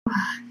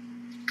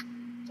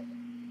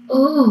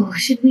Oh,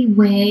 should we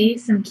weigh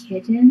some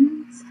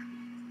kittens?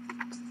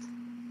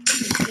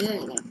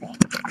 Good, I think.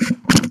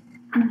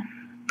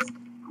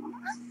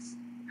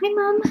 Hi,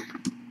 Mom.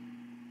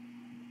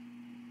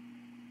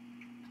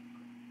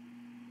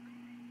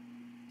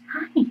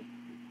 Hi.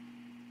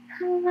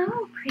 Hello,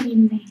 pretty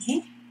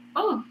lady.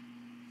 Oh,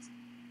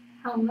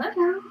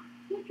 hello.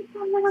 Look at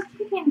that little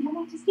kitten. Come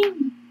on to see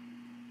me.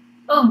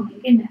 Oh, my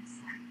goodness.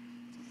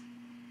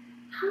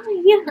 Hi,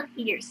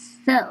 you're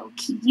so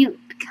cute.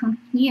 Come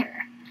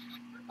here.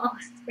 Oh,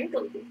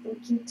 Sprinkles is so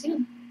cute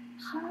too.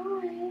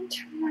 Hi,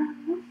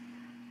 Truff.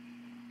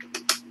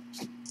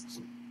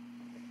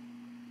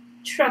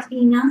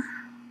 Truffina.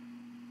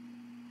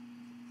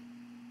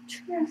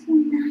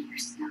 Truffina, you're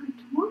so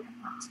adorable.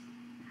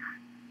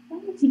 When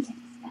did you get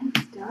so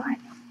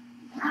adorable?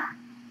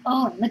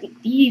 Oh, look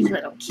at these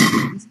little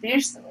kittens. They're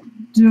so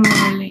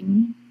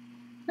darling.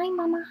 Hi,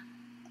 Mama.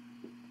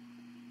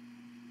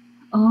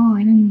 Oh,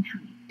 I don't even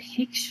have any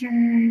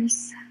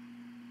pictures.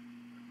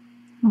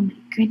 Oh my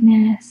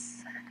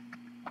goodness.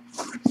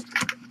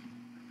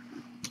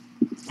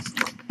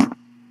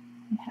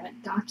 I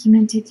haven't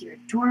documented your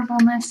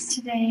adorableness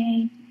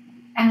today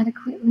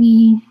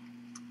adequately.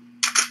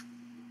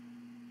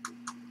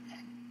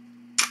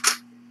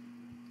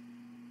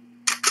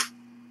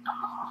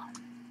 Oh.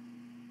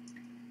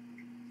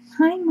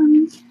 Hi,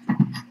 Mommy.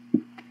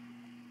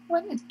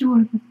 What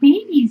adorable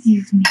babies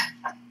you've made.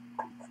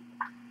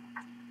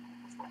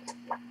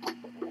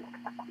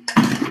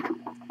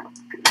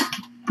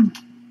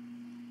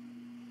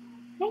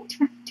 Hi,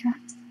 Truff.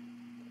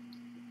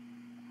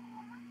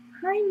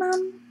 Hi,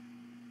 Mom.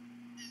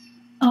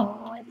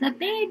 Oh, it's a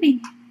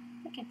baby.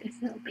 Look at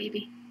this little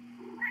baby.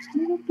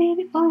 Little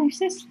baby. Oh, they're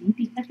so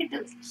sleepy. Look at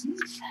those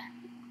teeth.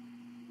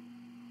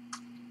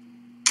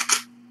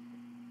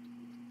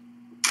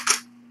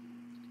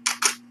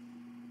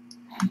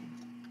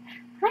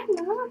 Hi,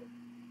 Mom.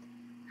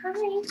 Hi.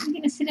 You're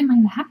going to sit in my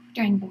lap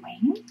during the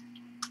weighing.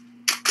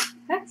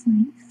 That's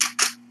nice.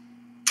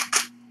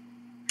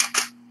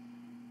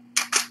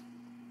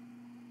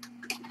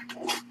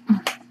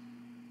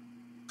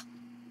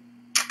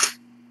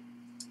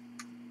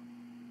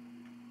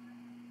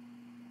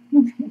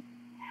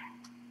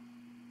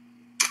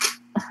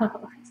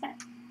 Oh,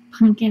 that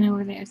pumpkin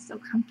over there is so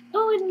comfortable.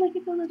 Oh, and look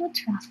at the little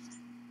truff.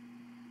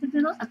 The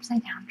little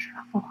upside down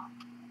truffle.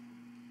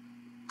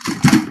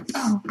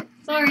 Oh,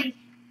 sorry.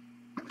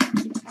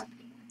 Keeps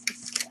happening with this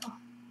scale.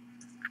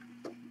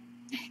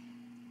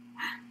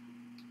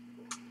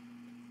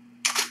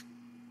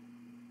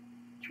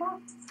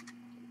 Truffs.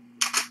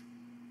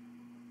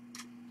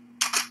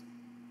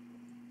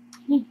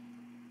 Hey.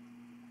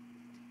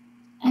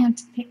 I have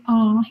to pick.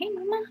 Oh, hey,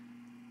 Mama.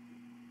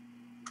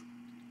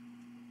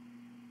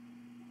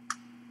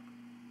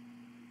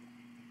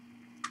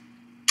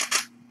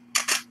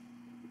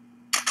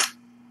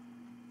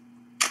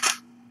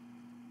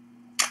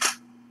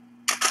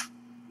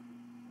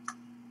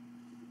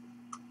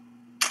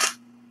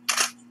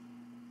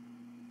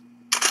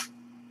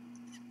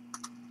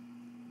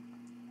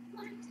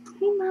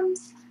 Hey,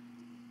 Mums.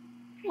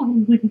 Oh,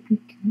 what a good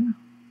girl.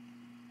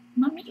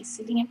 Mommy is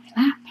sitting in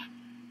my lap.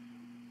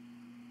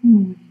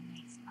 Oh, what a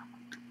nice mama.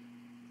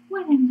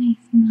 What a nice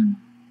mama.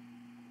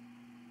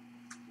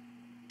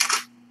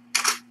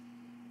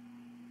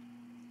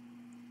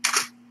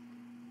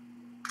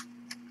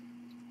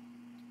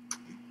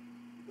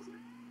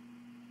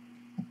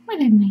 What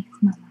a nice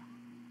mama.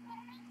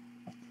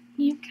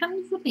 Here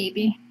comes the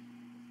baby.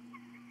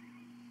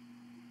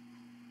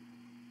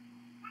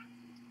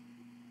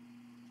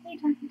 Hey,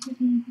 talking to the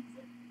baby.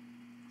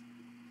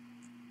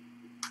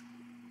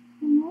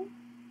 Oh,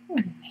 what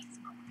a nice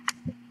mama.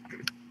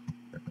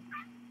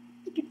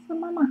 Look at the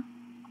mama.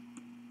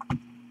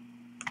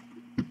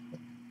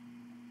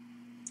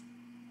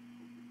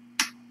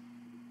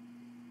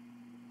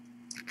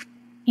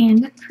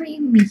 And a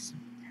preemie. It's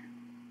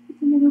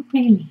a little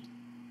preemie.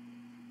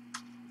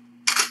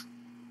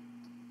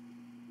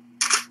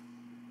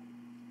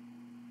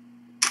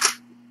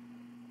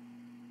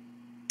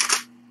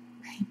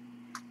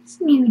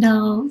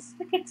 Snoodles.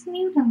 Look at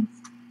Snoodles.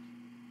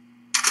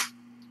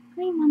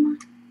 Hi, Mama.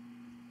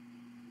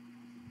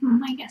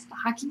 I guess the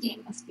hockey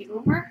game must be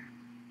over.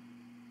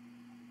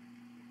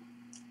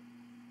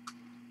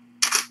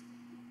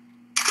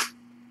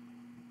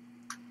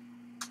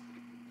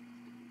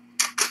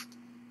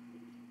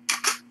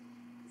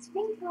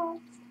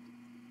 Sprinkles.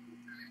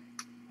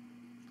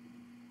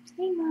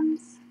 Hey,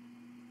 Mums.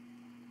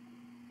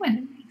 What a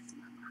nice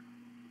mama.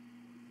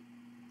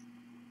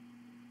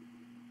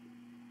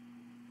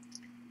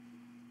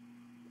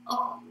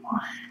 Oh.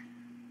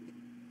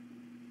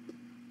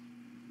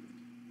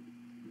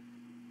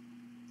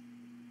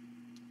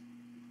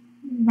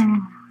 Val.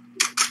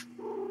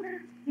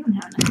 I don't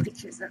have enough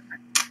pictures of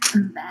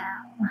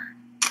Val.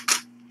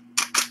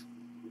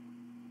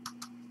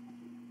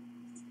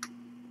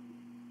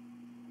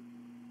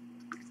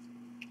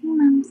 Hey,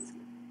 Mums.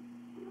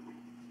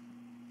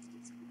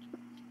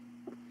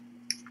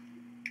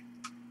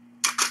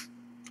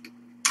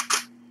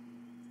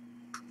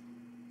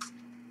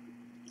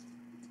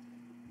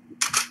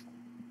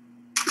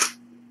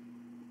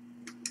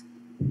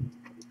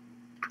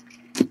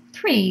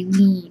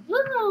 Praline.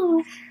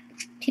 Ooh,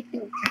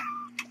 pickle.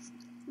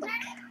 Look.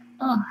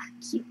 Oh,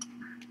 cute.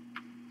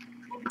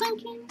 Hi,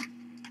 Pumpkin.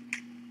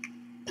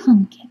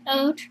 Pumpkin.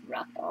 Oh,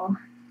 Truffle.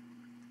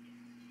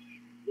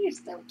 You're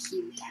so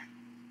cute.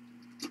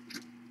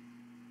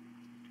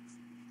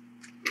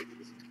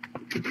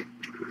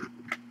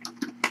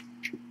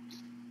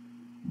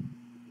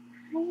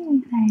 Hi,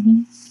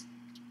 everybody.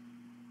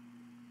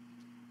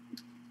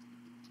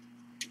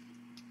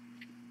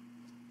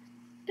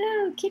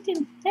 Oh,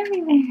 kittens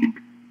everywhere.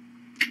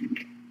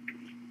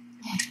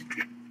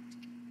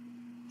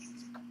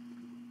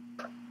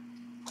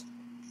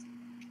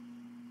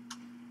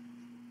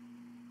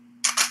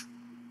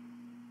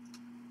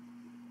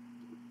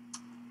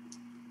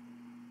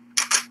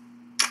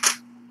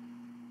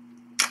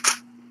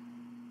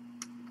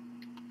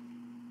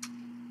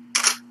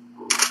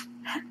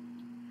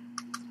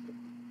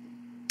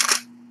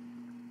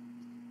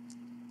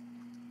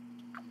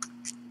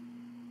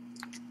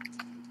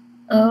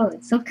 Oh,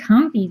 it's so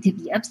comfy to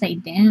be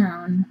upside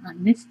down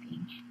on this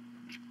thing.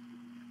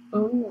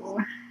 Oh,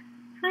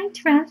 hi,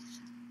 Truff.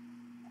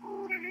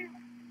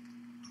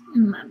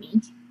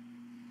 Mommy.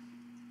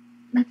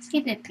 Let's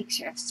get a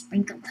picture of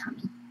Sprinkle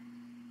Tummy.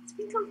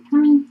 Sprinkle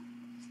Tummy.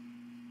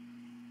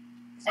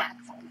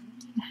 That's all we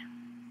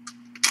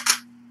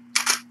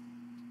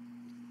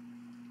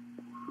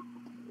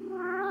need.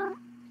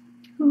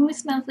 Ooh, it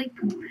smells like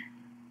poop.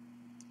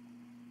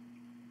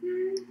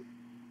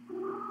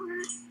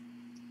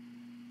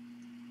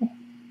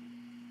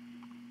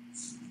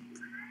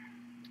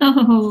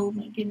 Oh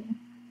my goodness.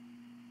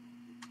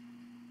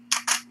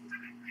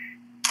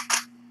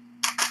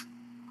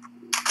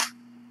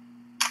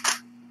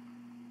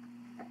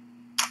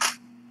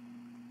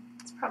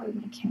 It's probably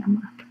my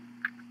camera.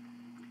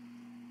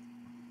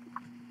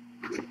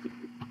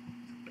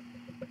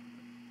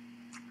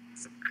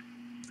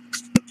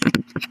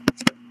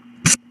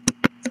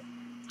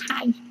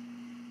 Hi.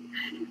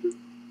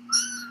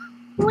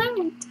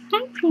 What?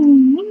 Hi,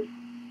 Praline.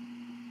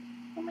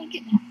 Oh my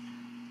goodness.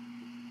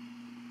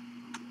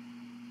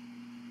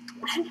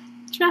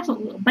 Truffle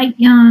will bite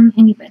you on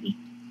anybody.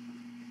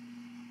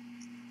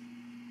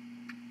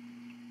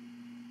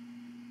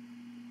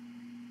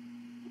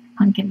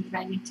 Pumpkin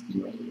ready to be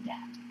weighed.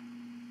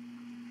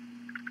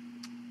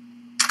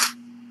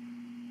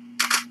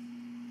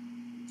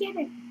 Get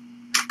it.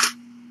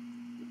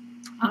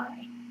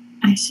 Alright,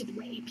 I should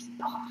weigh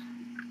people.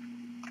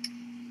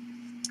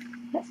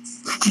 Let's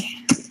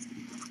see.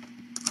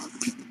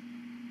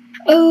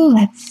 Oh,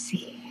 let's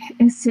see.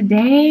 Is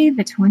today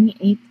the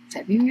 28th of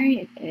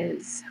February? It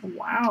is.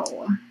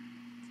 Wow.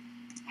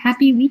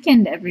 Happy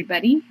weekend,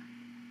 everybody.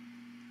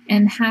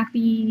 And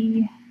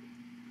happy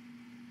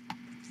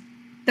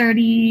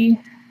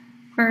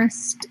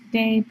 31st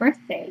day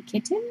birthday,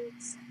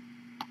 kittens.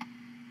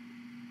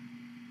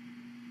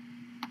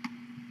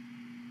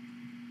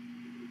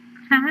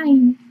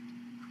 Hi.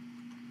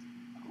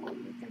 Oh,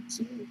 you're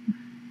so cute.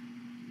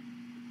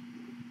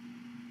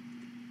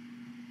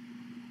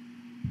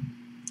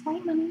 Hi,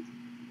 Mommy.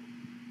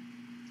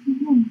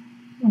 Oh,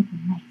 what a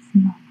nice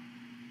mom.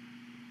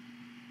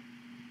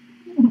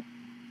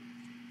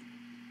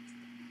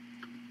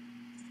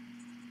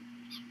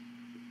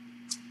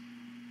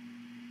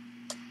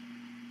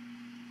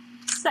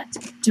 Such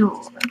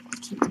adorable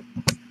kitten.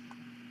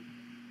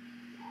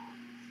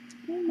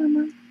 Hey,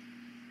 Mama.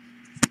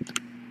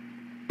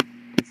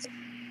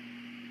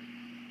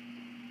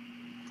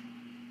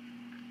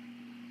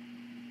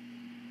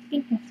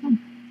 Get the fun.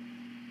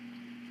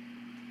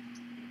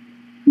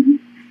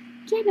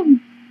 Get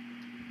him.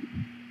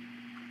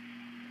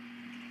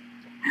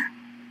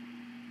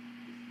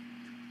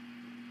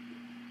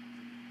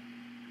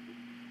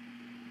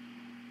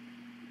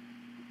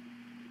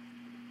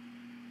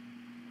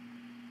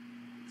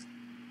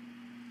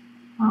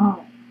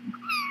 Oh.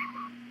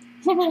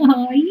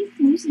 Oh, are you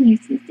smooshing your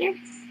sister?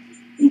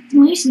 You're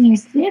smooshing your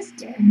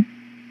sister.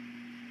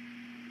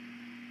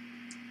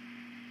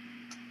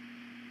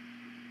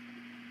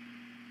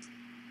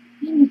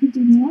 Maybe you could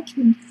do more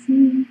treats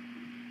too.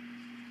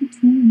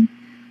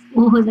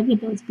 Oh, look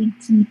at those big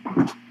teeth.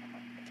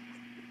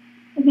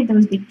 Look at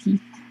those big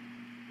teeth.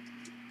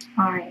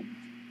 Alright.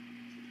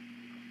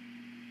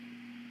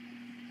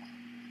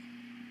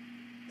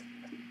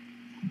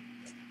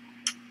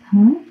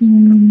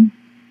 Pumpkin.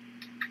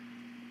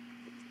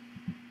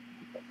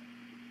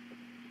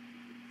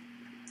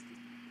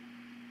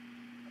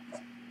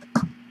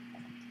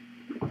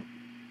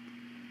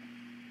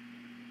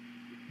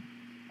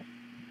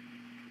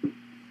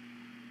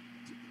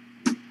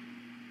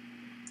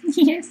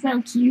 You're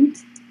so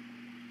cute.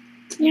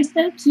 You're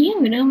so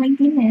cute. Oh my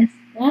goodness.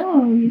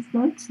 Oh, you're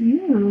so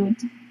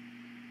cute.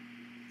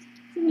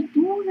 So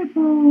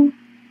adorable.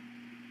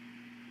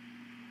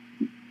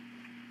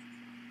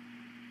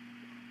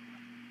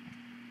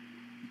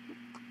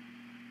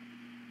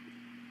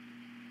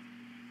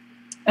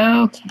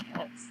 Okay,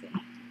 let's see.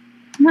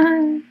 I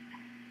don't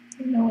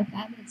know what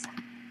that is.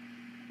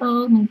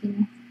 Oh my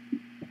goodness.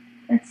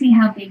 Let's see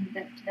how big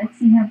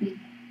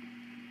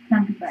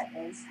Thumpy Butt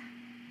is.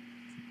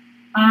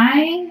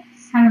 I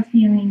have a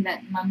feeling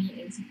that Mummy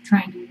is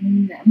trying to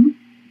wean them.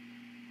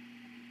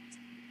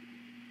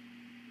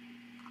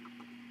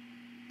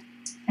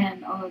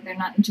 And although they're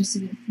not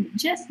interested in food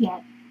just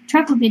yet,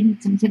 Truffle did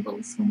eat some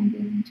kibbles when I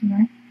gave them to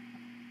her.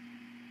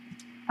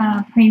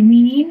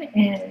 Praline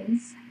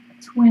is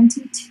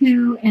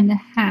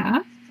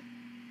 22.5.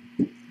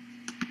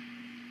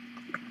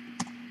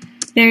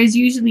 There's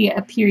usually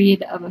a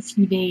period of a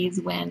few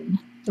days when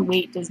the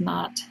weight may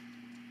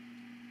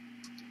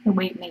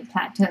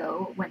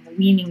plateau when the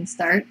weaning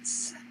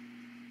starts,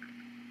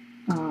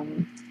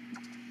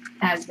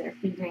 as they're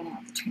figuring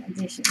out the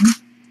transition.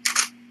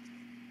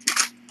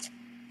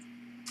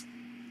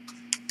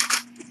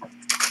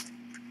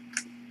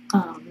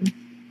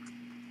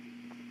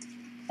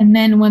 And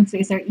then once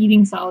they start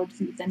eating solid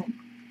foods, then it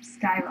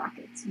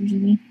skyrockets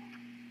usually.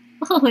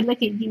 Oh,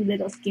 look at you,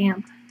 little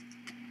scamp.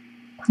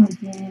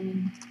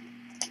 Pumpkin.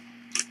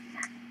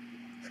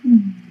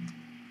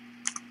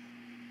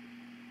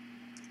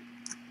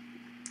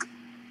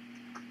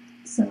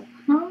 So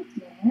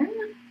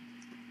Pumpkin,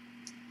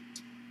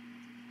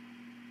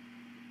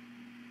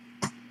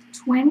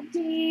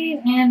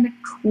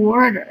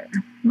 20.25.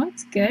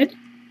 That's good.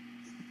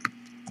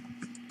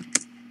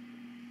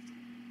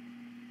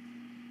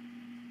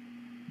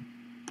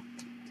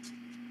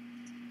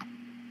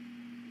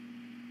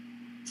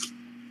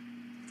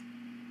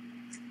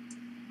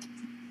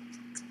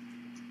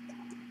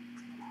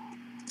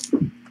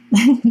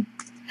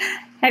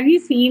 Have you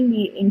seen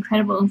the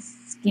incredible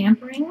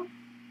scampering?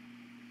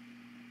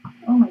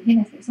 Oh my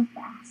goodness, they're so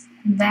fast.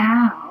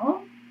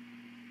 Val,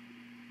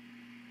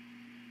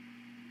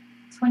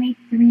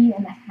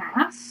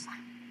 23.5.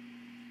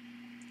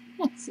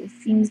 It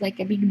seems like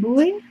a big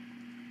boy.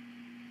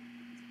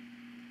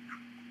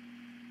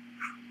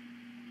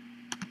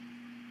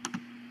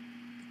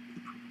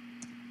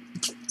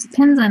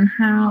 Depends on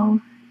how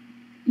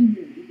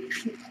eagerly they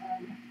sit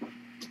on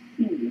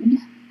food.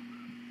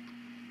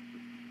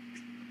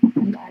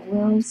 And I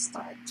will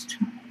start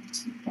trying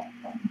to get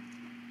them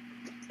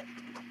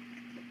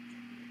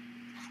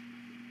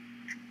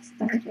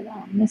started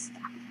on this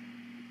stuff.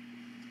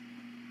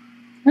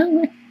 Oh,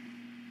 look.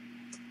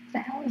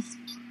 Val is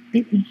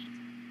busy.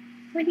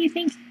 What do you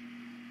think?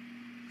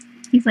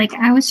 He's like,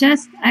 I was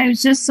just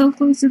so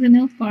close to the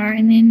milk bar,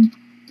 and then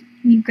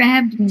you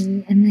grabbed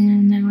me, and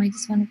then now I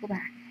just want to go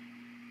back.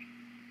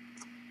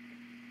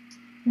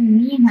 And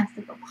Mia has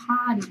to go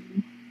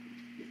potty.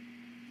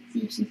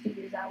 See if she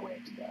figures out where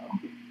to go.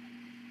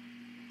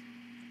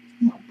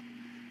 No.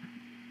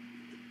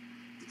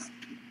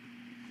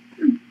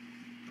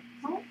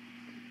 Oh.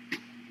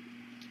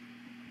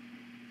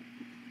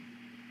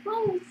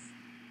 Close.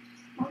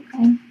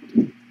 Okay.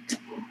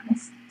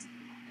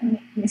 I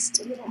missed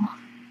a little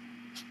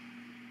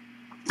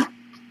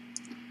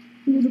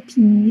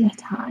pee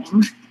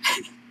time.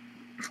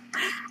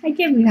 I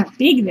can't believe how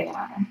big they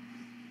are.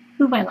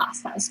 Who have I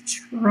lost? That was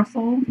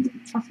Truffle.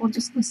 Truffle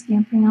just was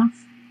scampering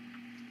off.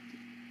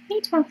 Hey,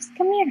 Truffs,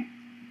 come here.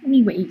 Let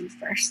me weigh you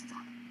first.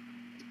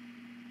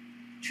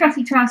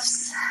 Truffy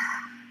Truffs.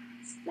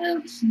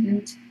 So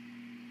cute.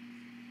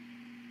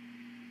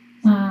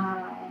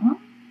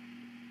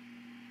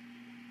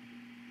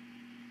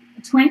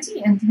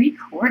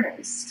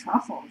 20.75.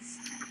 Truffles.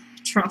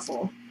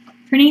 Truffle.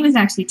 Her name is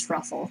actually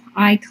Truffle.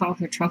 I call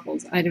her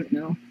Truffles. I don't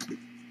know.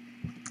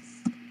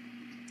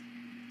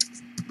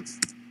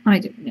 I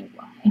don't know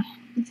why.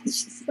 Because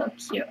she's so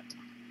cute.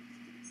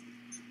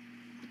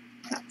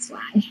 That's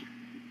why.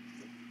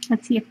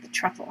 Let's see if the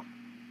Truffle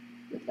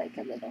with like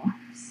a little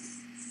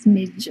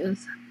smidge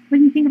of... What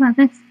do you think about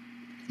this?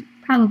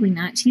 Probably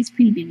not. She's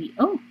pretty busy.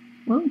 Oh,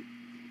 whoa.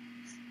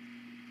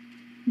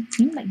 It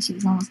seemed like she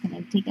was almost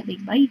going to take a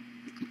big bite.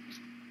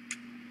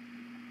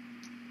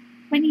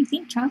 What do you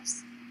think,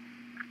 Truffs?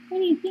 What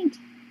do you think?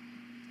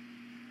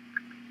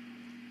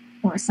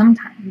 Or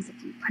sometimes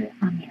if you put it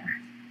on your...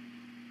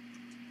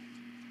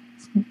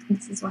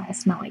 This is why I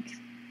smell like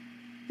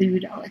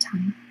food all the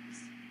time.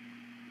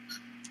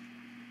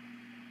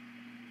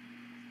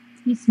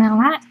 You smell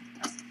that?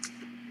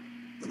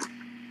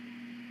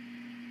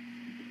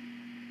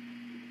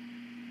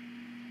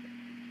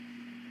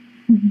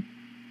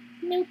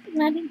 Nope,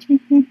 not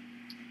interested.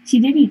 She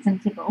did eat some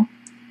kibble.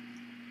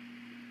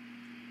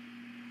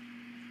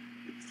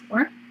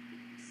 Or?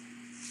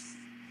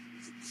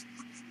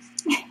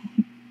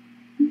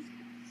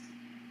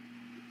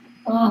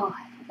 Oh,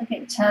 look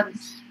at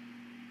Chubbs.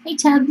 Hey,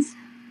 Chubbs.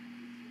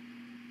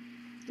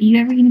 Are you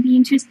ever going to be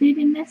interested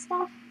in this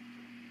stuff?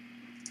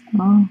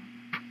 Oh.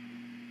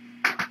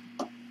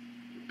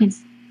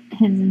 His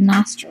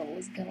nostril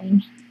was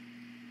going.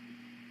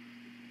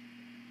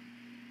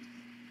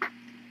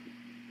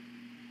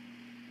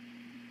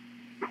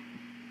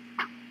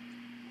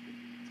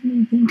 What do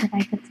you think if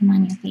I put some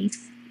on your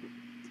face?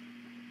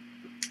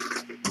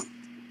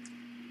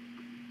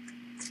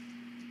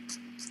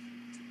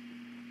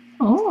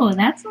 Oh,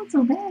 that's not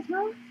so bad,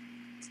 huh?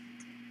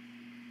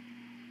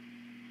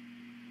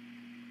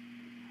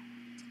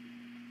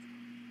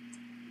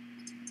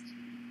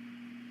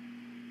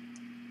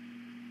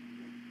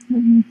 What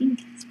do you think?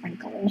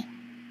 Sprinkle.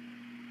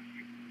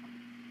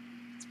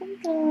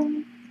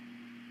 Sprinkle.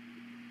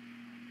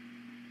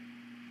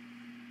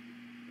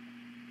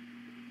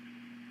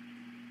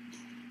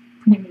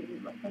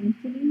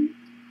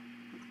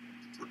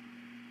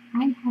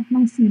 I have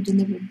my food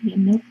delivered via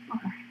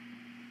milkbar.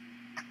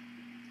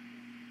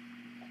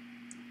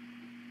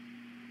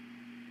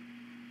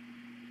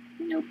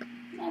 Nope,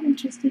 not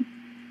interested.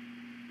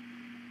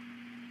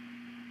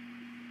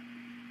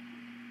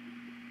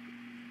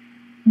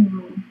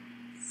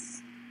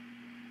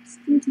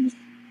 Stevie.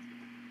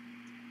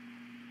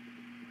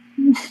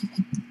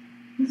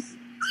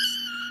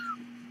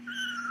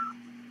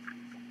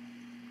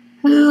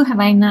 Who have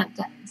I not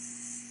done?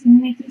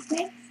 Snicky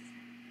Six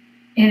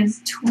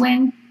is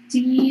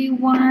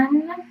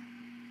 21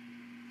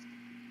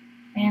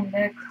 and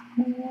a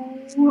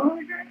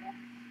quarter.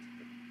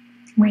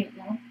 Wait,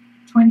 no,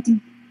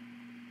 22.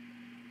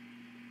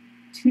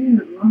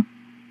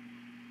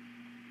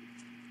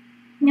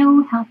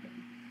 No helping.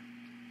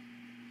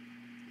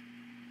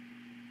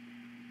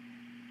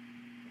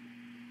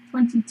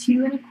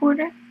 22 and a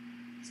quarter.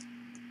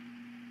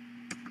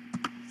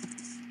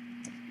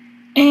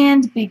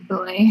 And big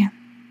boy.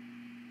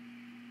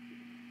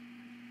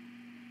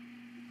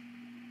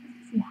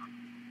 Yeah.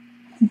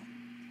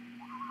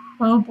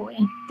 Oh boy,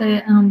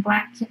 the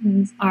black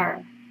kittens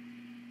are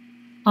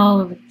all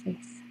over the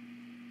place.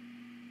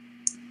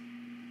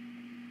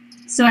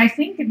 So I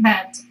think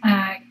that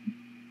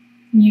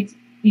you've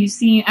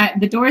seen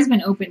the door's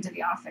been open to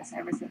the office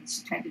ever since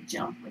she tried to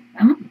jump with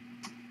them,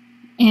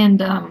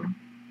 and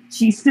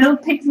she still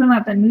picks them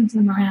up and moves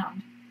them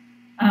around.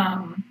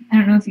 I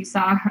don't know if you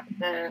saw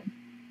the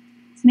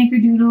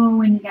snickerdoodle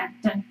when he got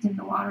dunked in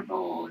the water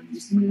bowl and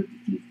just moved a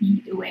few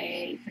feet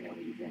away for no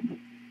reason.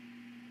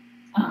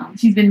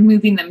 She's been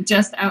moving them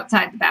just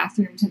outside the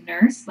bathroom to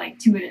nurse, like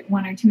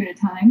one or two at a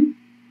time,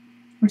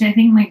 which I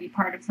think might be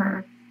part of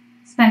her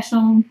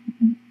special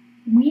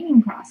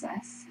weaning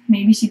process.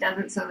 Maybe she does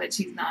it so that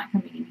she's not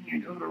coming in here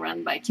and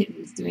overrun by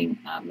kittens doing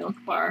milk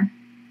bar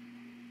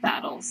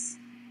battles,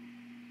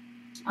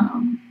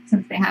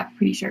 since they have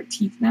pretty sharp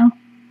teeth now.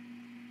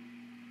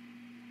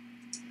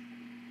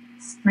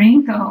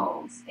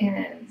 Sprinkles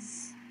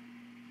is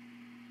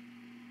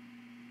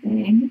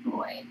big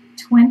boy,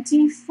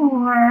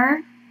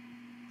 24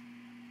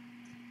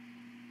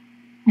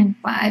 and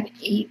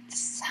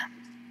 5/8.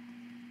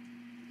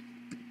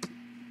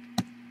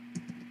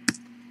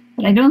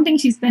 But I don't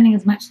think she's spending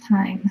as much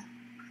time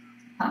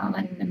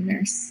letting them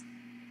nurse.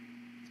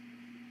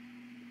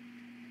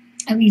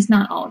 At least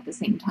not all at the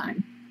same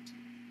time.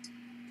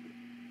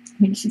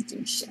 I think she's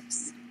doing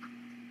shifts.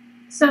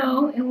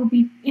 So it will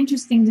be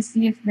interesting to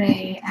see if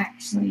they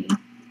actually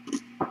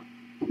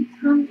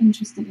become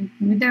interested in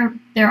food.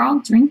 They're all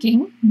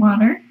drinking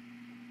water.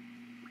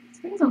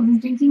 Sprinkles is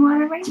drinking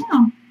water right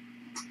now.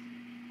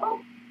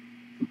 Oh.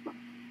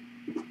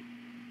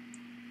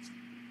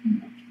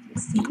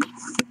 Let's see.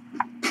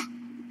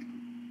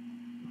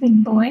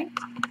 Big boy.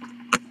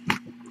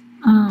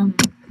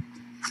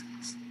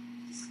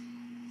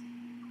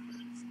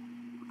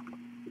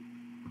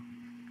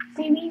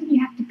 Baby, you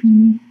have to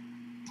pee.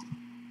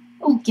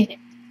 Oh, get it.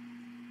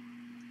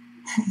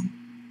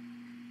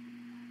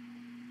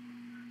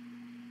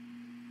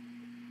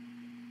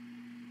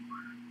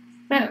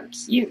 So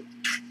cute.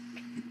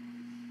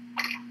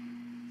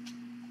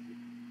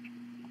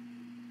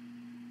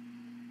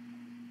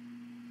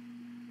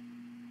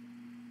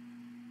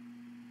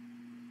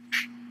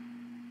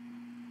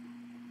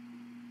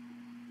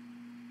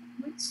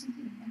 What's she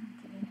doing now?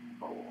 Getting in a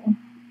bowl.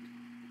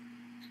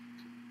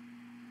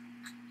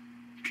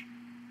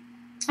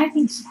 I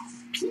think she has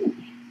to pee.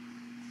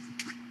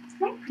 It's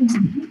quite pretty.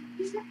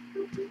 Is that so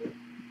pretty?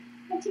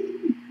 What you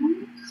doing,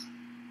 huh?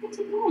 What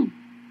you doing?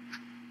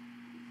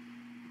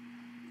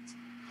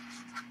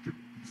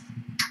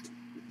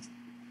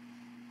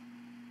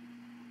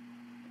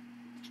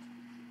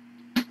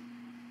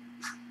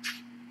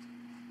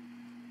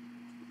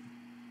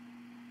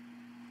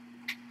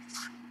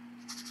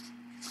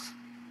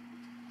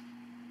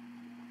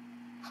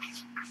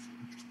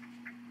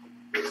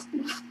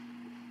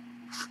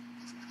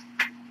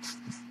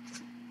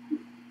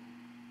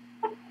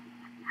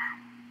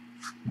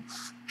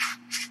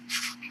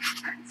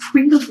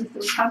 Sprinkles is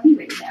so puppy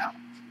right now.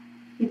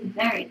 He's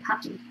very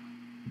puppy.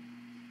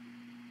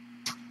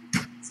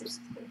 So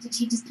did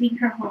she just leave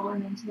her hole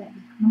and then she went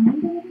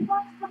behind the little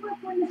box? How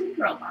about going in the big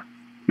girl box?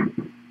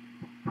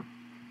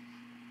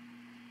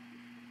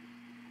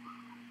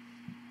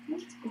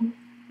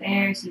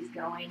 There she's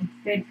going.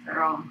 Good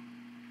girl.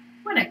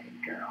 What a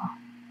good girl.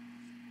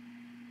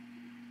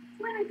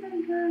 What a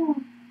good girl.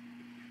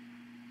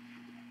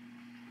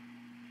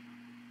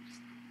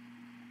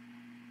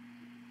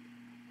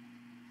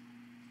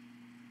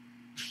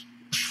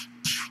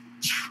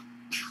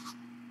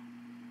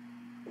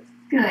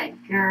 Good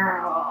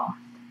girl.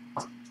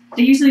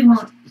 They usually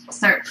won't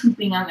start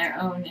pooping on their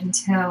own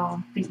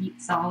until they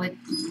eat solid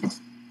food.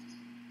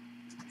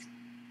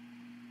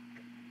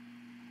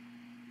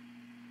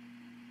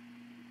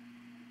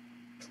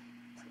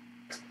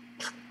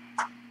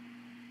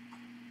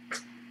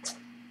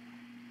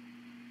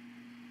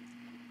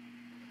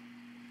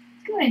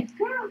 Good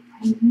girl,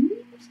 Peyton.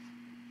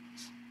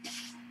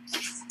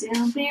 She's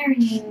still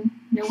burying.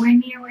 Nowhere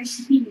near where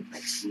she peed,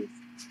 but she's...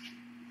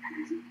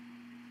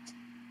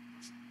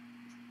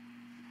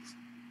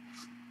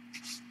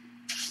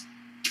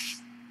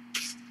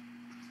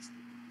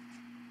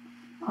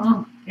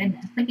 Oh,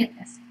 goodness. Look at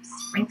this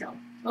sprinkle.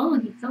 Oh,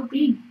 he's so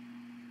big.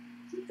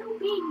 He's so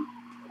big.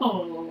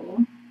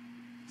 Oh.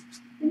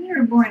 When you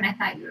were born, I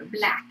thought you were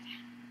black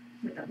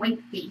with a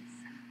white face.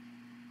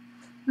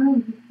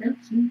 Oh, he's so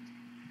cute.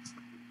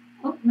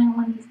 Oh, now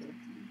mommy's going to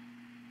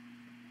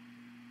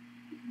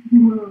pee.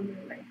 Whoa,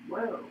 you're like,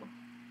 whoa.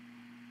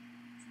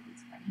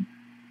 That's funny.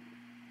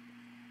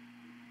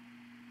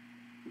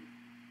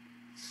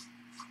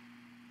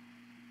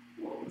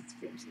 Whoa,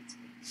 squishy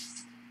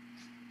twins.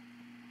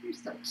 You're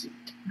so cute.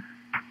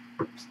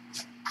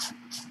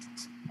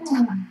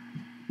 Oh.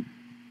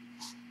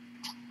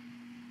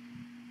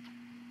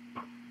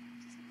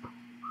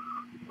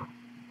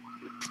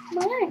 Come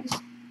on.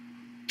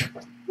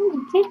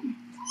 Oh, goodness.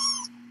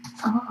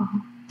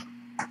 Oh.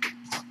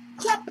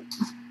 Yep.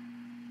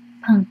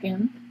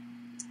 Pumpkin.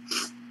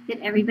 Did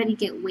everybody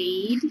get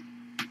weighed?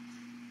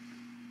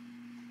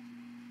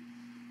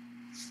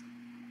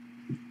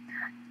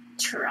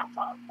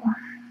 Trouble.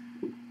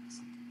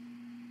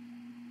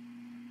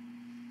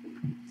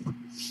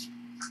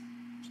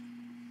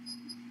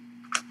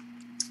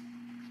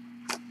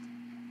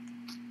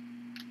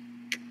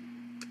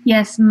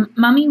 Yes,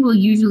 Mommy will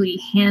usually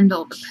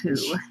handle the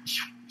poo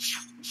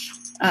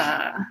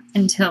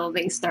until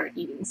they start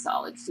eating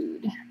solid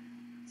food.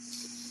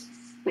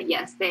 But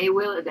yes, they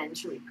will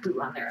eventually poo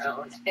on their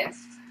own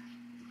if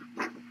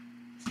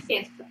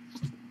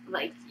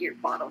like, you're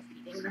bottle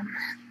feeding them.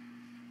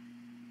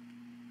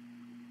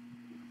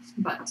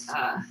 But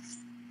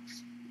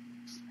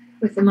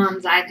with the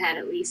moms I've had,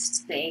 at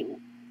least, they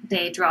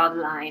draw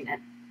the line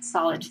at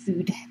solid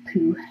food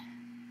poo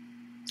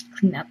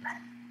cleanup.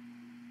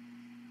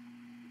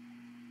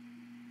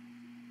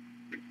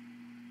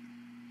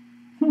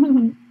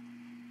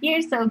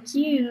 You're so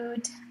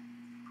cute.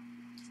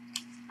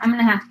 I'm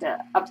gonna have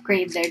to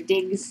upgrade their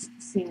digs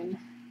soon,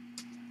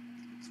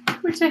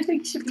 which I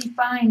think should be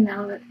fine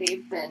now that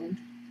they've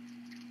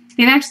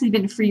actually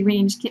been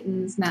free-range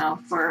kittens now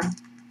for,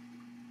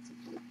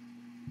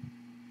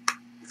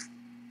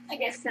 I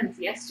guess, since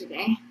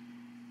yesterday,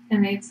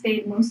 and they've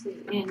stayed mostly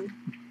in,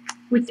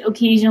 with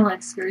occasional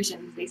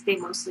excursions, they stay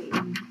mostly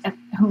in at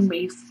home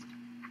base.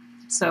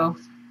 So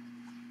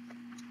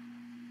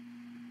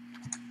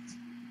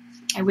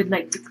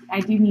I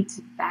do need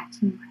to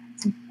vacuum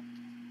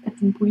at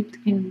some point,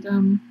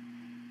 and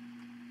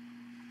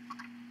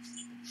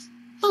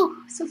oh,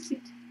 so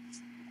cute.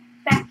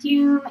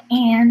 Vacuum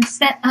and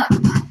set up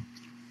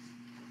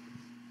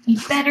a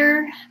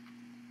better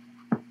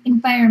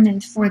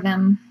environment for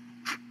them.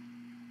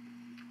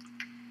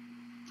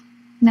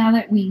 Now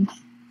that we've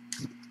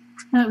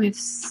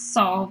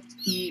solved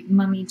the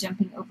mummy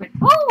jumping over.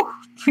 Oh,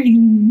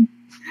 pretty.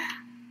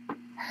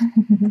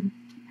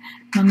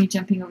 Mummy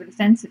jumping over the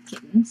fence with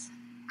kittens.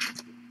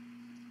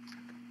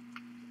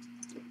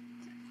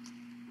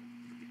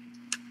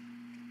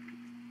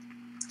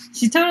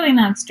 She's totally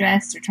not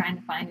stressed or trying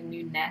to find a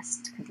new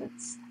nest,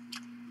 because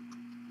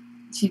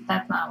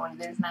that's not what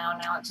it is now.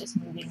 Now it's just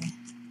moving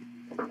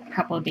a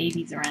couple of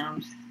babies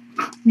around,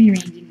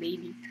 rearranging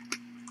babies.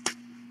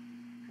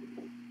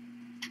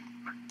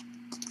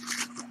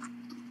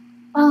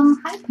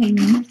 Hi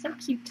Praline, you're so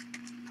cute.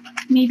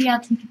 Maybe I'll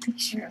take a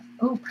picture of,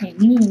 oh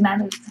Praline,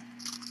 that is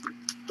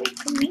great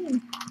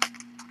Praline.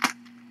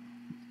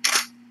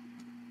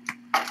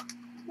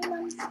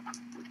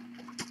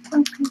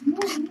 Oh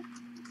Praline.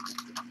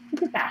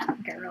 Look at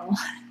that girl.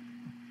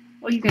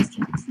 Oh, you guys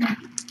can't see.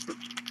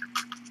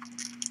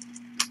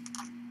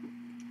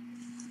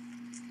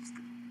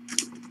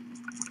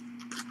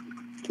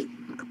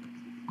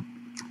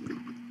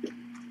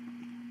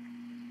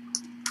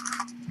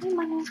 Hi,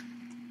 Mama.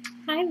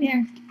 Hi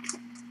there.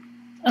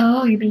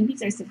 Oh, your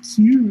babies are so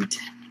cute.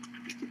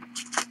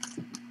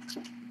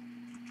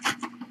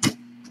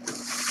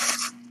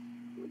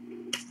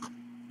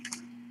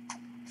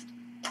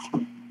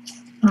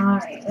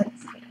 Alright,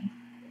 let's see.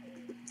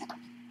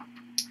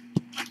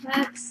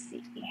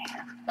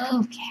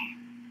 Okay.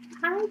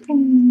 Hi,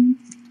 Penny.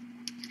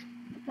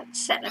 Let's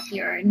set up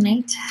your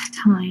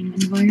nighttime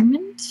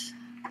environment.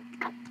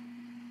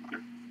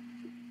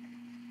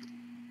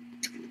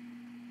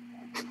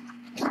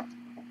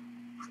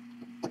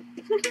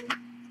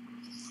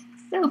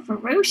 So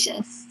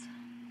ferocious.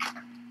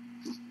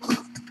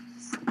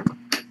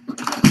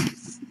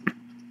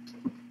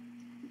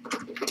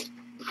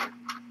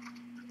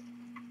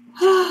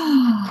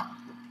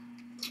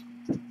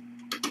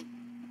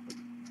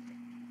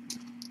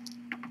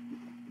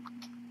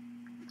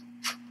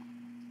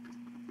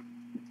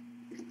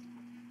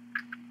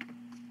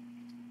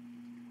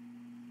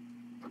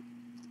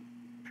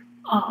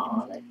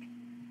 Oh, look.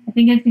 I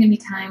think it's going to be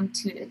time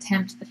to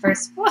attempt the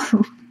first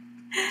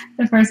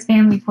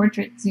family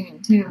portrait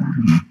soon, too.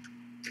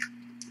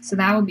 So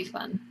that will be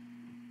fun.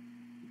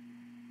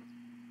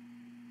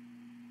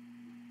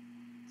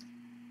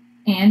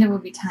 And it will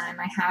be time.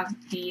 I have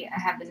the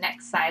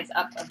next size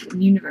up of the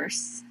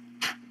universe.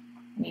 I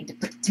need to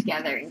put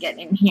together and get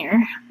in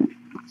here.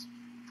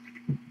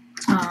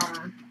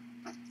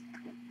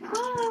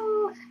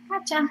 Oh,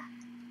 gotcha.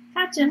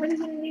 Gotcha, what are you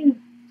gonna do?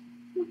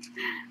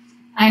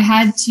 I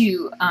had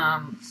to,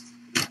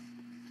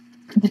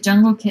 the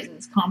jungle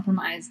kittens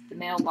compromised the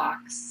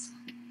mailbox.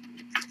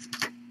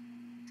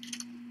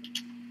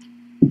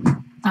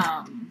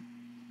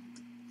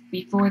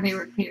 Before they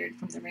were cleared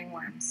from the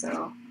ringworm,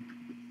 so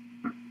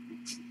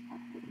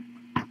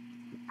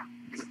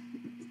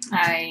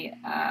I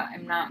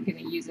am not going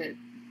to use it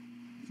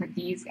for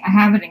these. I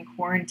have it in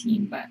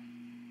quarantine, but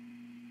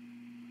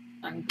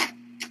I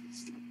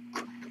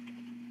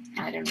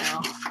don't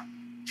know.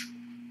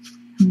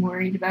 I'm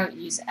worried about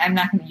using. I'm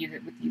not going to use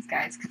it with these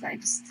guys because I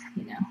just,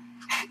 you know.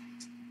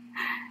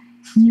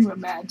 Can you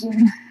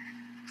imagine?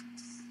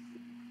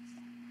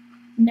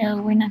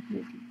 No, we're not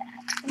going to do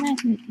that. We're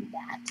not going to do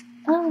that.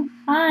 Oh,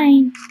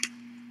 hi,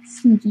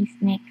 sneaky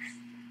snakes.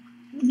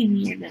 Look at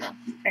your little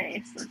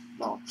face. It's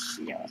so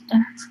cute.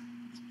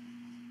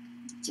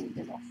 Your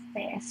little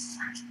face.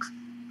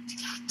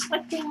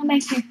 What's going on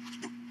back here?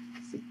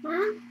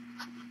 Hmm?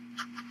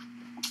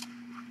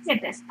 Look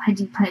at this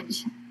pudgy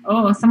pudge.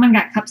 Oh, someone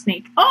got cup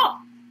snake. Oh!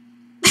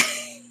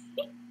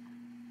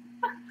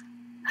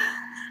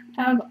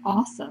 That was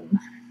awesome.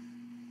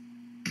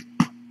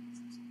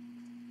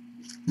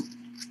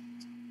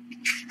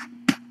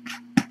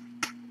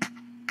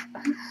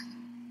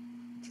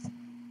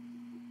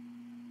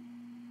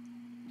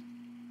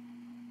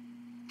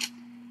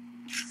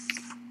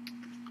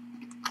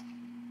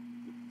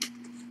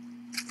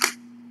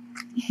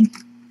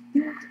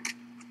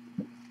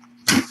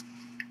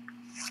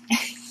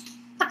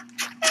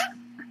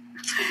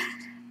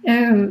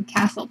 Oh,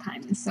 castle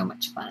time is so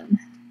much fun.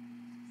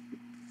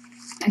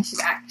 I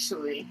should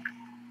actually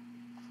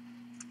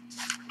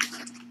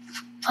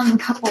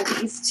uncouple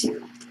these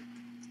two.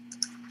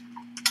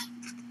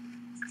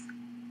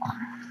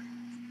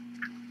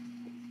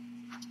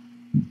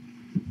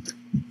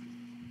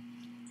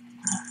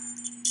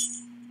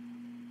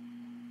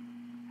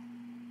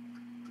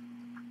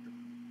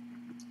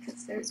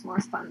 Because there's more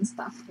fun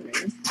stuff there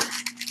is.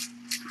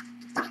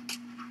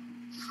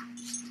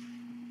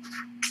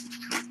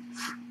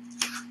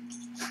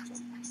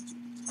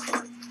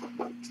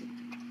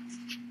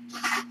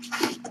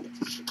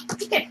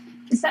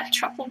 Is that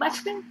truffle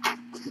back there?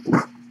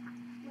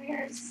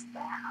 Where's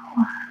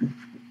thou?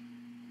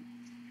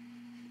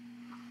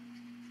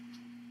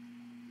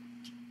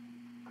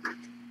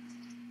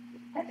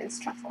 That is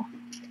truffle.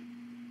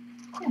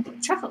 Yeah, the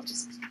truffle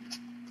just.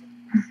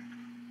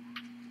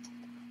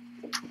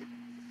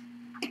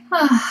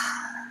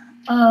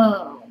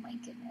 Oh my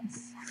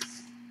goodness.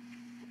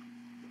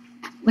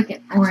 Look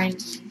at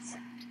oranges.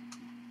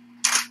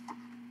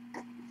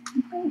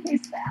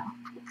 Where's thou?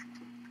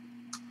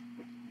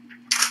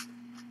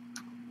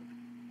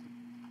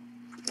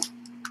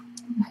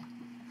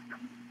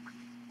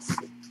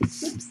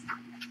 Oops.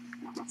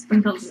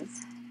 Sprinkles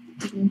is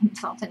digging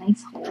himself a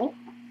nice hole.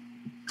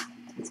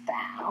 That's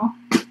Val.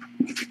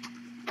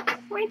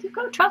 Where'd you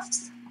go,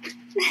 Truffs?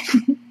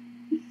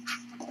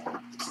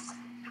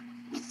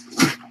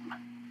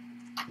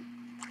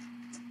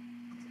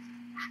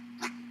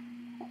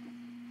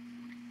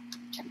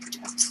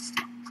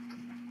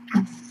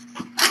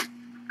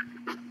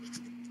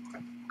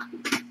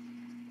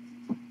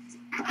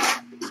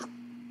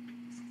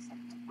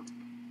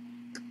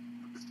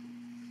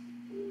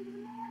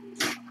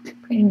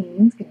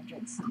 Pretty's gonna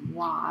drink some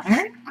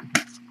water.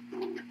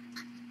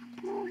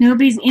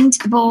 Nobody's into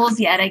the bowls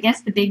yet. I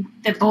guess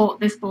this bowl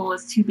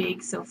is too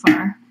big so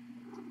far.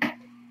 Hey,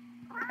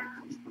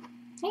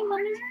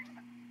 Mama.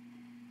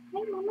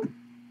 Hey, Mama.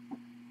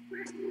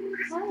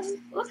 Hi.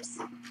 Oops.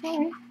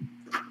 Sorry.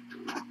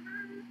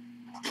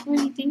 What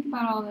do you think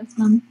about all this,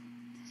 Mom?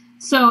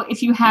 So,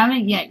 if you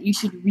haven't yet, you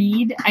should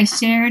read. I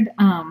shared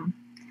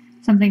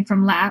something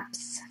from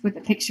Laps with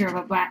a picture of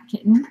a black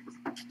kitten.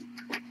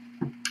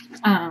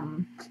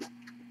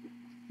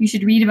 You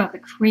should read about the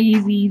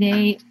crazy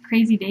day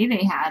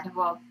they had.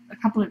 Well, a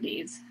couple of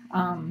days.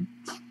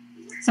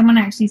 Someone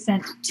actually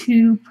sent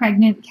 2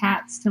 pregnant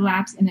cats to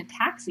Laps in a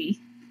taxi.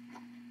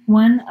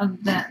 One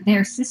of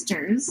their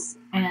sisters,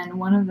 and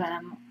one of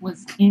them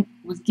was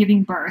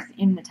giving birth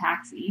in the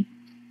taxi.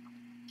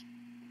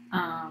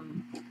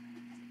 And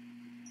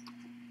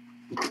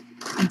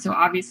so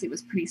obviously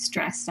was pretty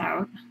stressed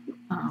out.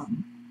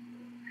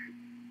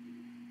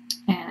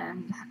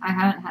 And I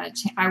haven't had a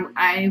chance.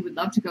 I would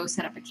love to go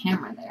set up a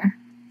camera there,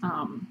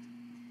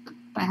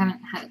 but I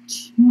haven't had a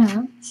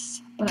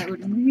chance. But I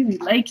would really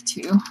like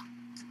to.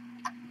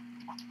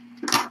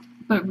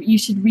 But you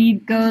should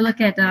go look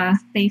at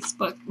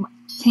Facebook,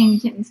 Tame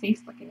Kittens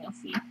Facebook, and you'll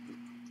see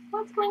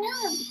what's going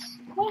on.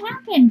 What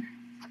happened?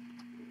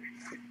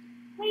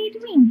 What are you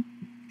doing?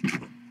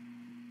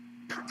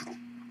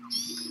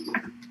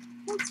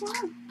 What's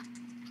wrong?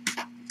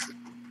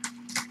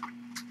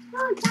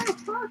 Oh,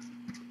 it's not.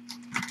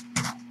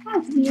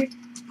 That's weird.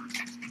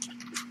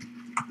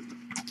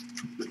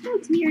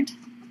 That's weird.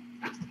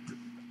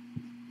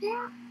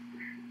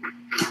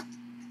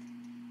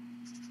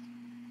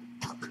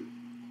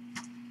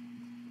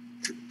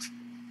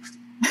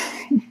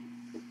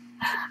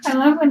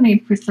 love when they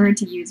prefer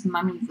to use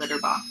Mummy's litter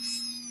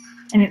box.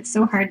 And it's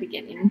so hard to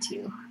get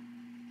into.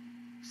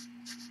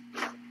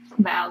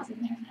 Val's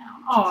in there now.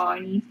 Oh,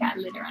 and he's got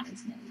litter on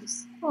his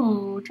nose.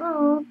 Oh,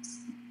 Drops.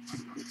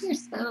 You're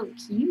so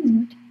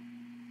cute.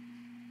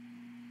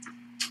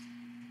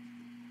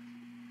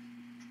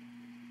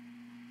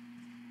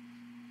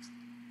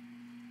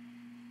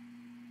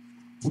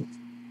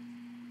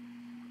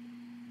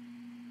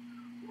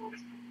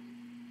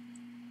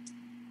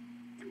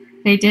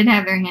 They did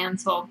have their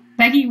hands full.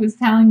 Becky was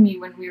telling me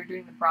when we were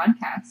doing the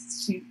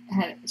broadcast, she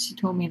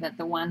told me that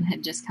the one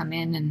had just come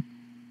in and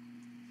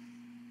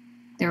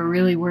they were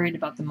really worried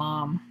about the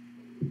mom.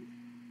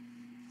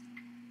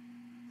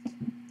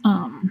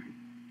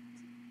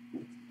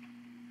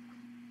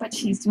 But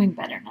she's doing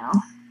better now.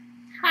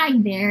 Hi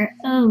there.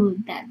 Oh,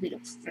 that little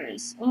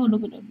fuzz. Oh,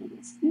 look at that little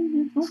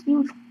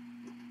fuzz.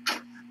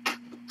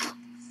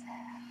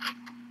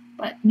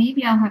 But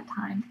maybe I'll have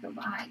time to go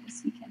by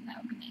this weekend.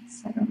 That would be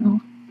nice. I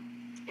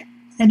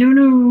don't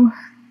know.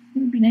 It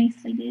would be nice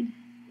if I did.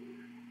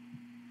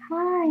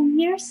 Hi,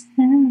 you're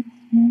so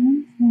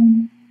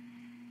handsome.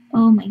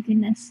 Oh my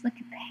goodness, look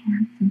at the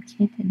handsome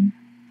kitten.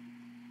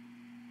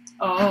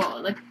 Oh,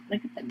 look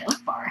at the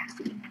milk bar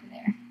happening over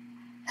there.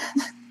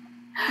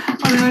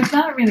 Although it's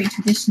not really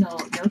traditional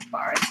milk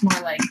bar, it's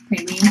more like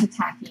pralines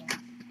attacking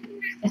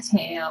a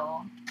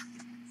tail,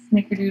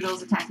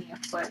 snickerdoodles attacking a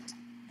foot,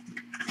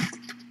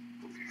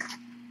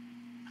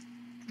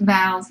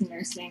 Val's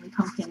nursing,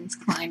 pumpkins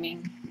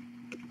climbing.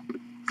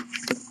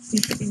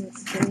 These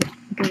things go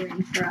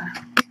in for a...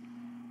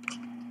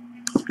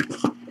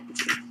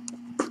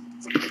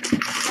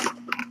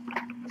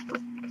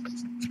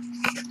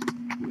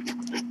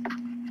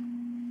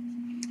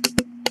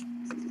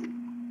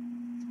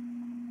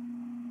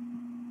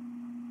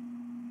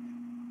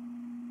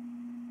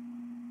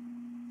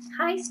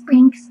 Hi,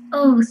 Sprinks.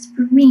 Oh,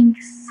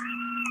 Sprinks.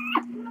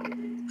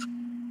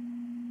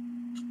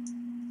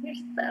 You're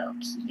so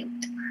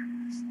cute.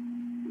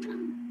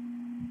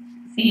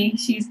 See,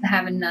 she's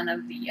having none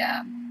of the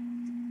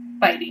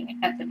biting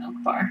at the milk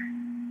bar.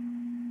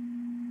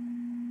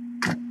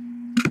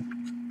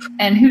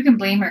 And who can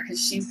blame her,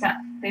 because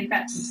they've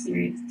got some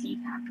serious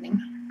teeth happening.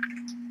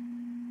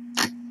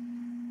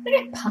 Look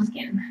at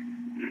Pumpkin.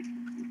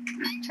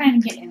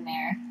 Trying to get in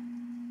there.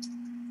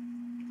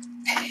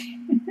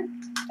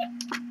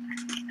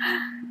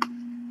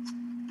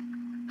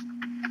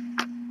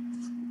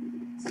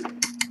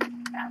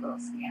 That little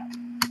scamp.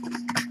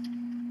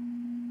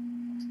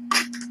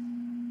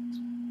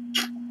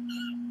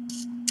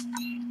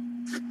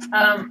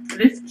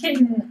 This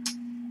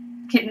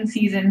kitten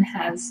season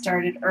has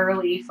started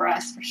early for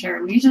us, for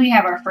sure. We usually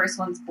have our first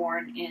ones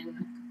born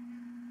in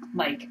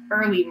like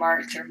early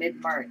March or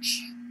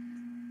mid-March.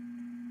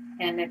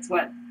 And it's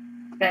what,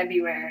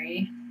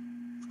 February.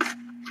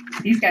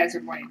 These guys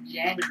were born in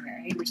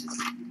January, which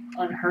is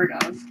unheard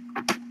of.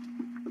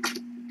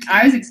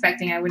 I was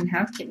expecting I wouldn't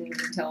have kittens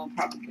until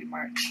probably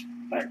March,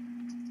 but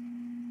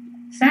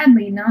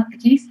sadly not the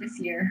case this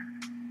year.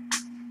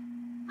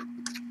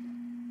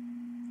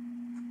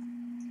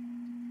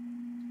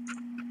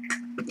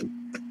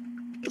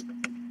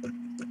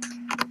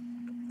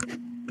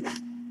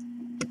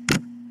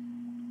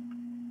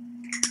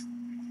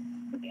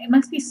 It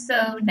must be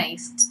so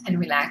nice and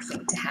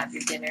relaxing to have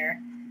your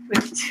dinner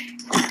with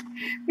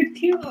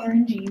two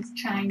orangies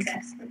trying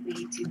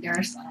desperately to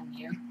nurse on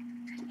you.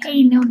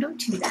 Hey, no, don't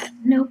do that.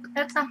 Nope,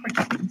 that's not for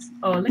kittens.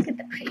 Oh, look at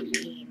the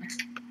praline.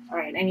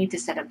 Alright, I need to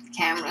set up the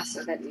camera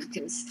so that we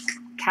can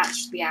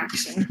catch the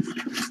action.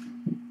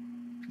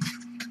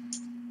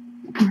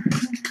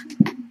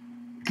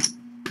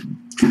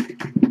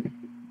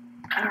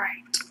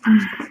 Alright.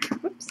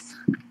 Whoops.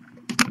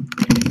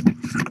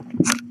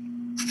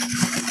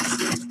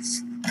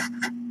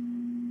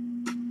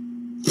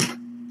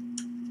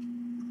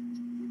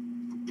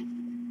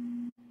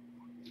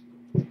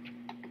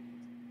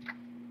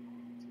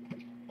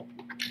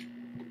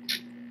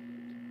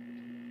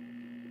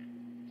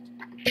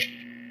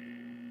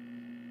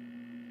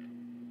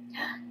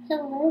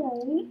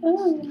 Hello.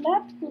 Oh,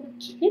 that little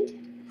kid.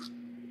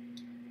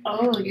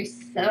 Oh, you're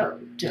so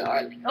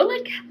darling. Oh,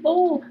 look,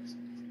 bowl.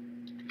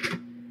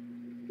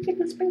 Look at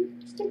the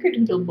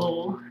snickerdoodle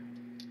bowl.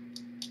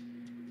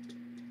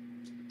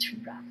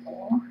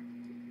 Truffle.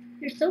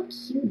 You're so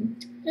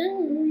cute.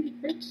 Oh,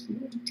 you're so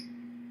cute.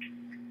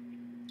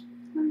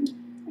 I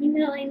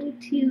know, I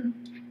need to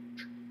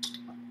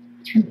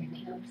trim your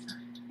nails.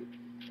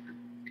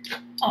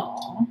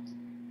 Aw.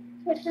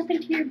 What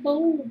happened to your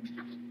bowl?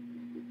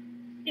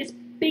 Is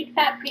big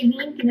fat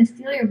praline gonna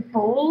steal your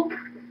bowl?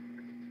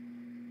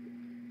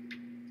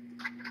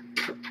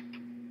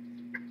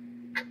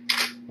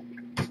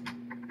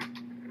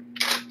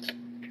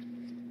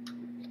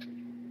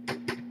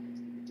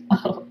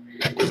 Oh,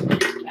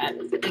 that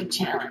is a big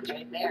challenge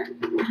right there.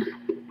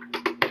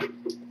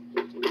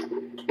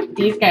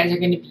 These guys are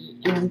gonna be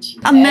into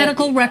a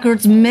medical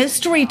records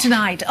mystery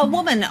tonight. A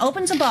woman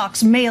opens a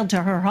box mailed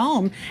to her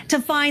home to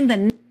find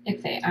the...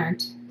 If they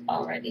aren't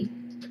already.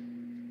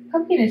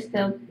 Pumpkin is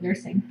still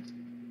nursing.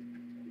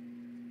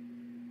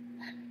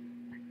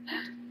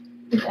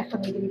 We're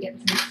definitely going to get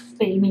some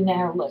spay me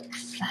now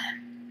looks. Is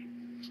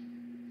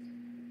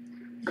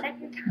that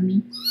your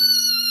tummy?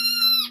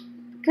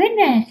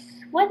 Goodness,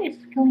 what is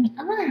going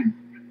on?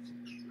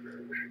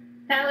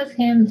 That was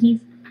him. He's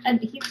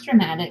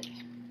dramatic.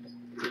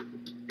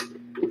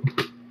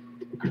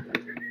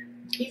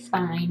 He's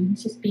fine.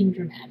 He's just being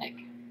dramatic.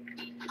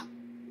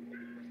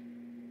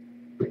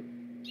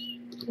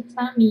 It's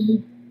not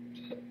me.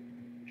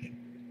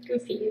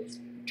 Goofy. It's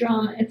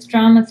drama. It's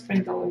drama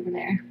sprinkle over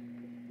there.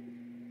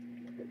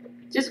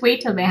 Just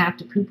wait till they have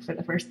to poop for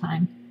the first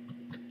time.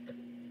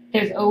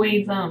 There's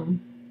always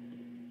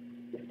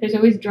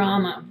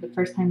drama the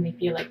first time they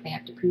feel like they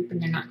have to poop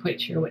and they're not quite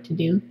sure what to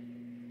do.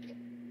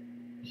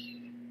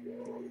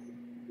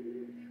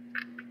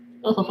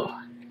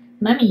 Oh,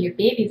 Mommy, your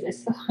babies are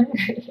so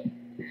hungry.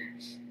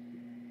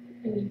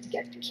 I need to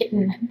get the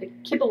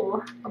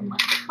kibble from my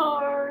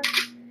car.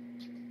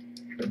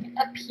 Bring it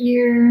up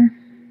here.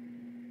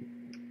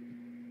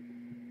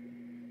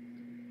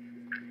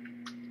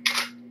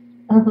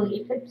 Oh,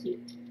 he's so cute.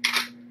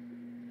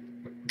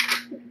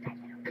 Look at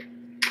that.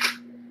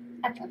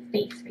 That's a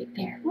face right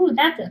there. Ooh,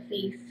 that's a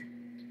face.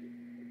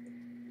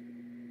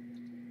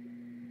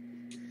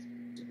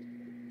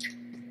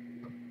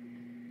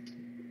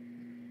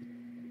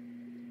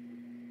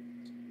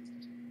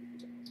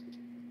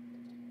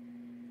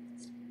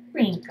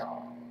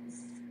 Sprinkles.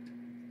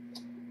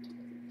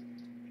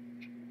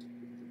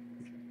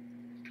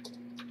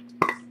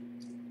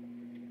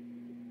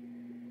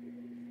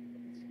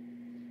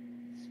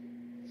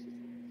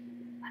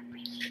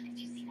 Did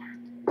you see that?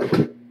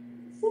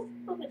 Ooh,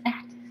 what was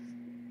that?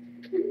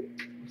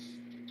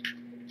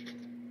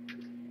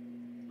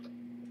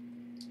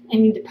 I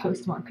need to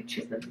post more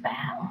pictures of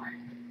Val.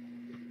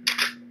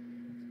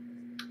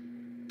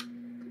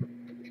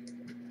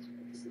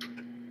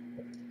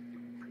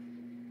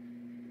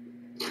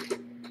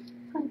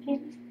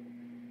 Pumpkin.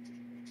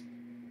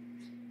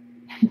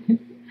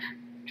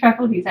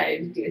 Truffle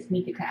decided to do a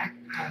sneak attack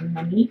on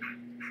Mummy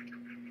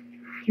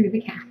through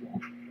the castle.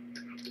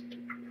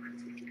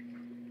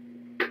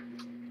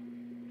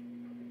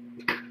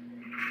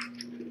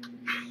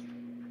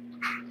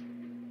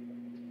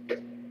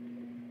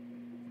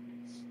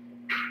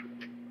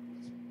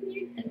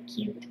 You're so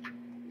cute.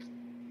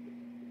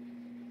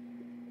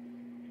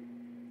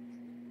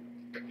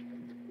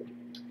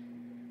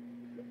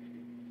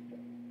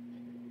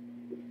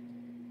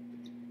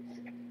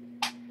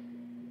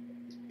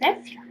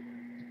 That's you.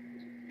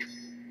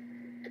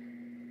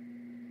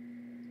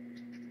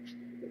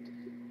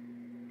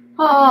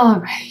 All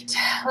right,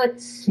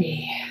 let's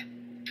see.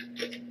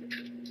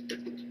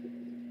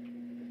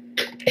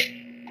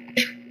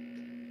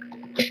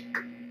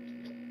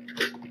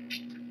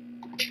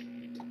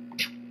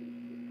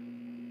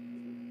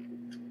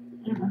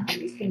 I don't know how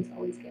these things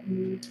always get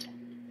moved.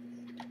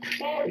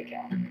 There we go.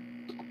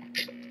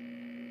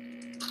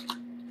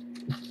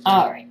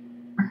 All right.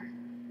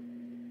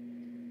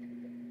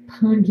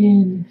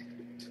 Pumpkin.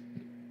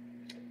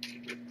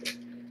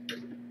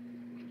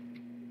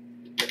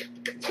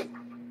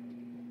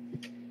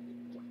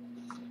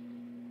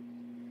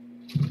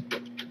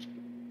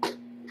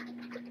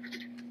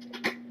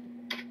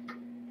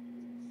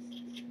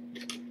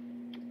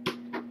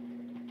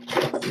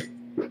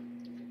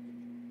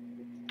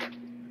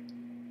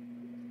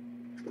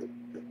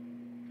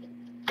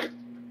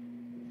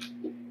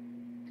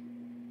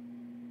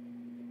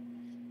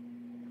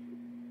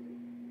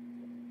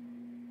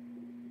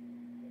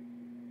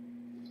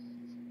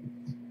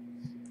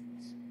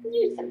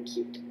 You're so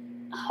cute.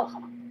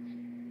 Oh.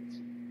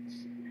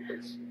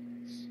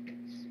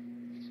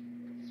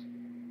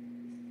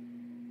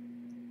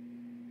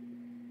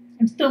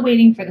 I'm still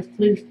waiting for the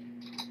floof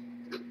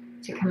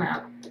to come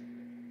out.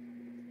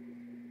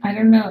 I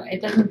don't know.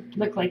 It doesn't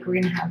look like we're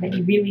going to have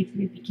any really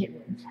floofy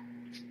kittens.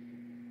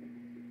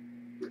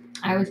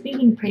 I was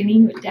thinking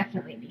Praline would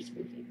definitely be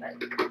floofy, but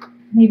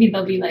maybe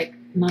they'll be like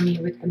Mummy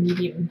with the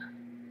medium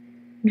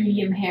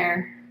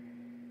hair.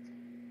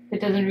 It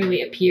doesn't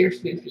really appear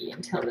floofy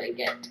until they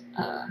get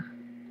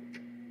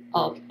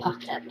all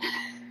puffed up.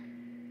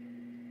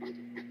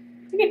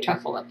 Look at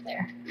Truffle up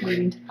there,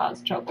 waiting to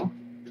cause trouble.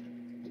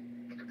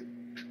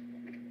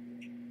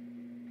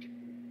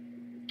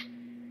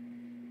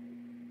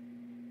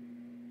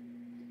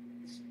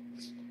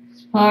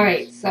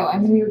 Alright, so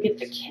I'm going to go get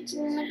the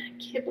kitten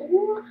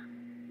kibble.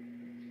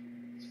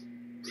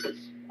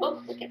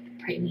 Oh, look at the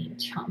Praline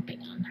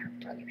chomping on her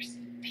brother's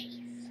face.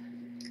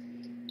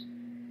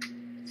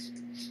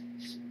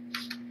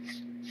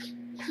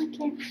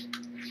 Okay.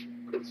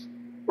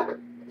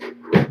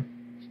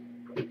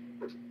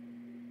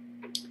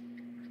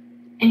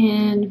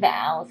 And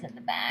Val's in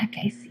the back,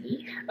 I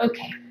see.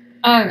 Okay,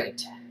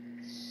 alright.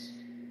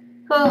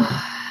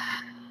 Oh.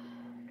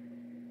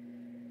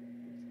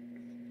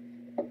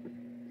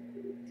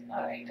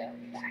 Alright, I'll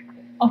be back.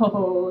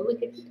 Oh,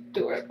 look at the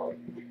adorable.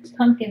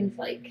 Pumpkin's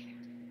like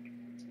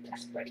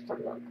desperate for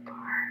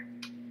milkbar.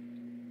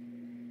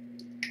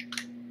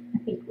 I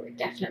think we're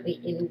definitely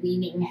in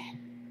weaning.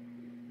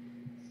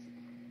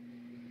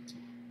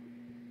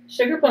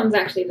 Sugar Plum's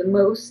actually the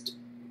most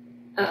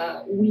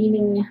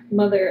weaning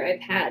mother I've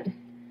had.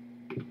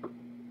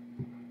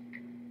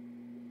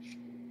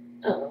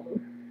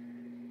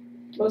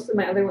 Most of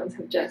my other ones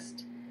have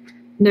just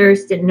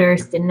nursed and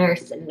nursed and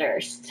nursed and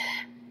nursed.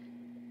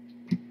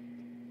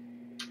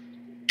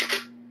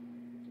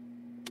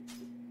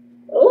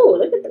 Oh,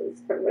 look at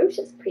those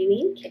ferocious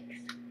preemie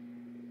kicks.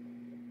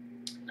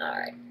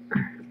 Alright,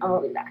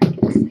 I'll be back in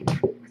a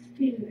second with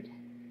food.